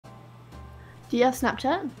Do you have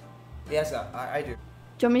Snapchat? Yes, I do. Do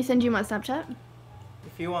you want me to send you my Snapchat?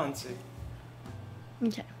 If you want to.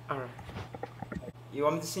 Okay. Alright. You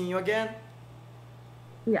want me to sing you again?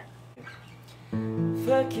 Yeah.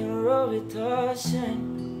 Fucking roll it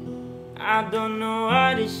tossing. I don't know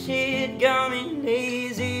why this shit got me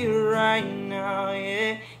lazy right now,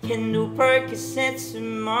 yeah. Can do Percocets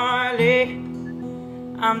and Marley.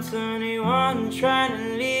 I'm 21, trying to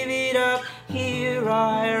live it up here,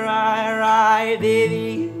 right,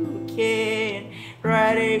 baby, you can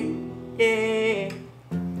ride it, yeah.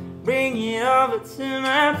 Bring it over to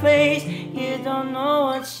my place. You don't know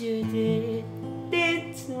what you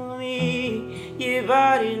did to me. Your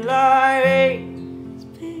body like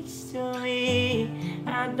speaks to me.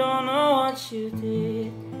 I don't know what you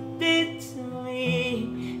did to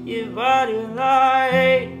me. Your body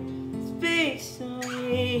like speaks to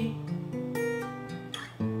me.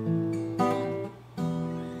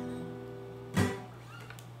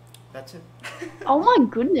 That's it. Oh my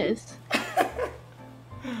goodness.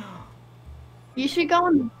 You should go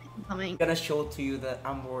on something. I'm gonna show to you that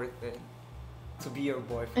I'm worth it to be your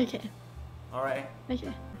boyfriend. Okay. Alright?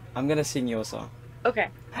 Okay. I'm gonna sing you a song. Okay.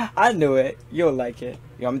 I knew it. You'll like it.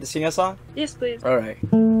 You want me to sing a song? Yes, please. Alright.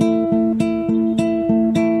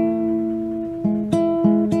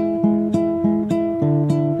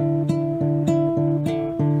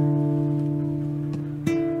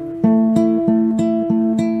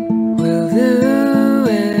 We'll do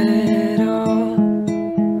it all.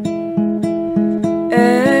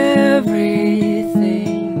 Everything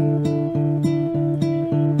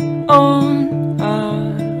on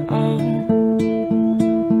our own.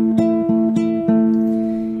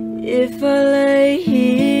 If I lay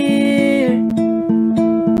here,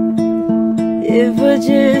 if I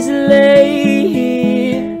just lay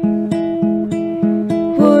here,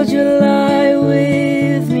 would you lie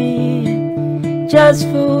with me? Just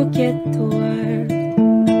forget the word.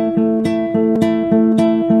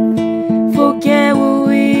 Forget what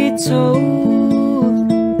we told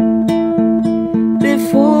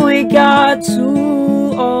before we got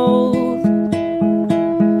too old.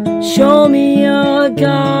 Show me your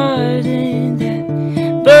garden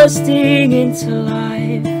that bursting into life.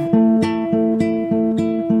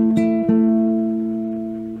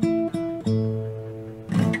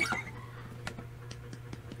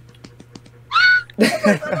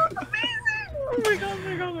 Oh my god, oh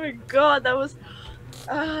my god, oh my god, that was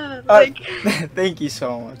Thank you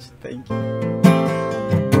so much. Thank you.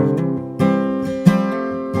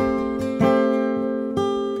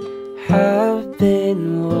 I've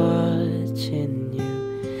been watching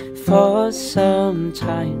you for some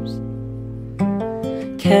times.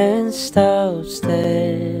 Can't stop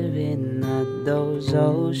staring at those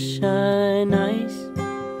ocean eyes.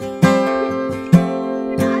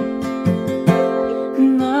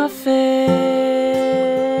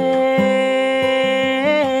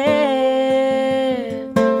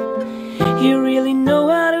 You really know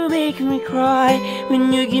how to make me cry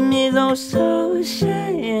when you give me those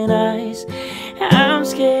ocean eyes. I'm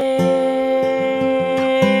scared.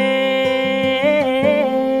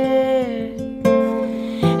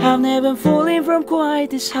 I've never fallen from quite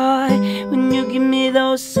this high when you give me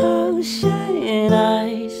those ocean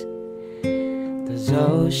eyes. Those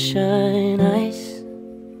ocean eyes.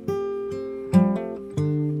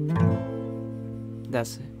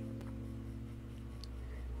 That's it.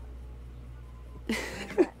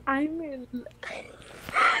 I'm in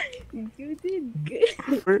You did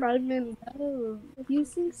good. I'm in love. You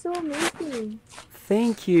sing so amazing.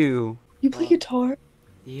 Thank you. You play guitar?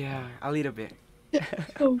 Yeah, a little bit.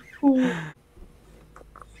 So cool.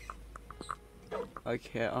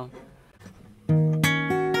 Okay, I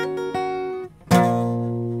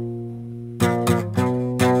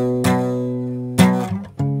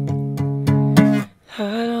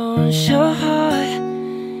don't want your heart,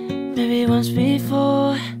 maybe once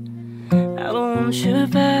before. I don't want you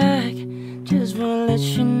back, just wanna let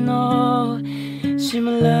you know. See,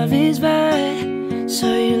 my love is bad, so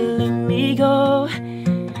you let me go.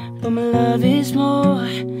 But my love is more,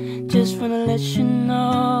 just wanna let you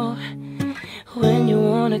know. When you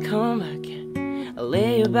wanna come back, I'll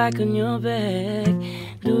lay you back on your back.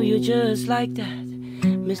 Do you just like that?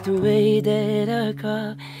 Miss the way that I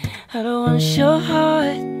got. I don't want your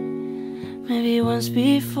heart, maybe once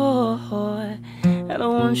before. I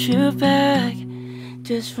don't want you back,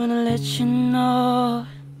 just wanna let you know.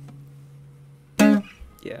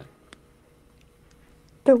 Yeah.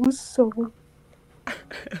 That was so...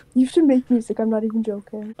 You should make music, I'm not even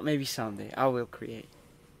joking. Maybe someday I will create.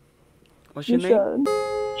 What's You your name?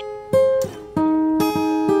 should.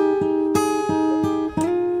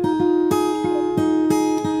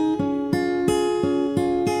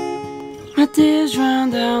 tears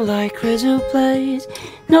run down like razor blades.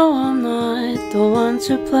 No, I'm not the one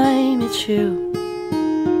to blame, it's you.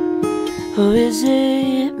 Or is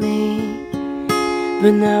it me?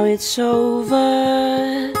 But now it's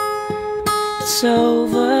over. It's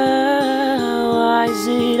over. Why is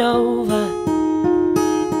it over?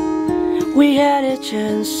 We had a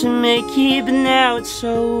chance to make it, but now it's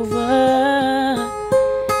over.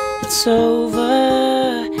 It's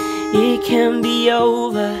over. It can be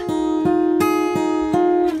over.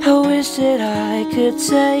 I wish that I could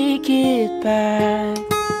take it back.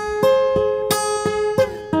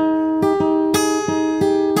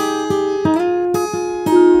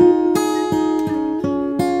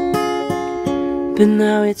 But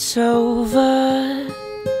now it's over.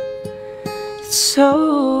 It's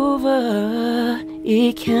over.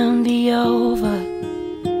 It can be over.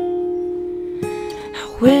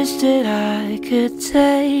 I wish that I could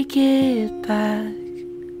take it back.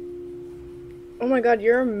 Oh my god,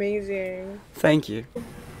 you're amazing. Thank you.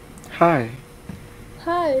 Hi.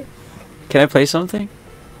 Hi. Can I play something?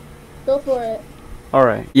 Go for it.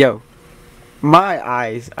 Alright. Yo. My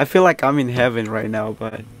eyes. I feel like I'm in heaven right now,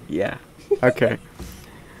 but yeah. Okay.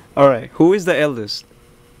 Alright. Who is the eldest?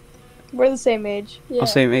 We're the same age. Yeah. Oh,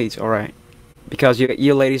 same age. Alright. Because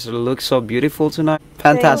you ladies look so beautiful tonight.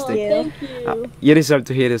 Fantastic. you. Thank you. You deserve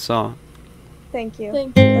to hear this song. Thank you.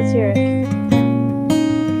 Thank you. Let's hear it.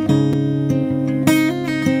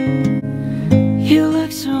 You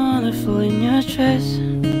look so wonderful in your dress.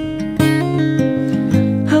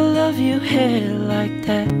 I love your hair like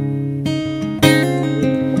that.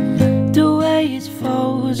 The way it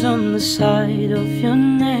falls on the side of your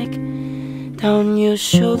neck, down your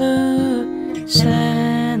shoulders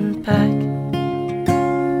and back.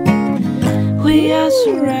 We are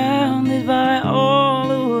surrounded by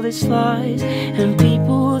all of these lies and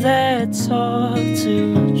people that talk too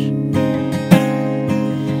much.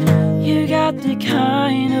 You got the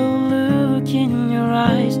kind of look in your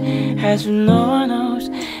eyes as if no one knows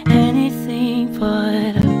anything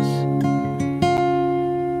but us.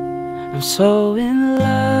 I'm so in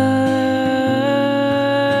love,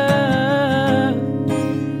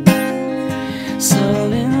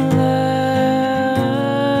 so in love,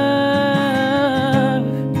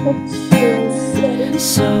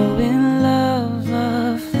 so in love,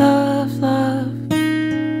 love, love, love.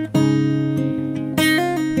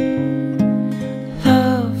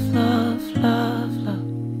 Love, love, love, love.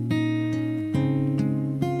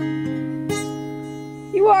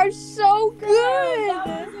 You are so good!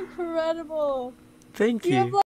 That was incredible. Thank You have you.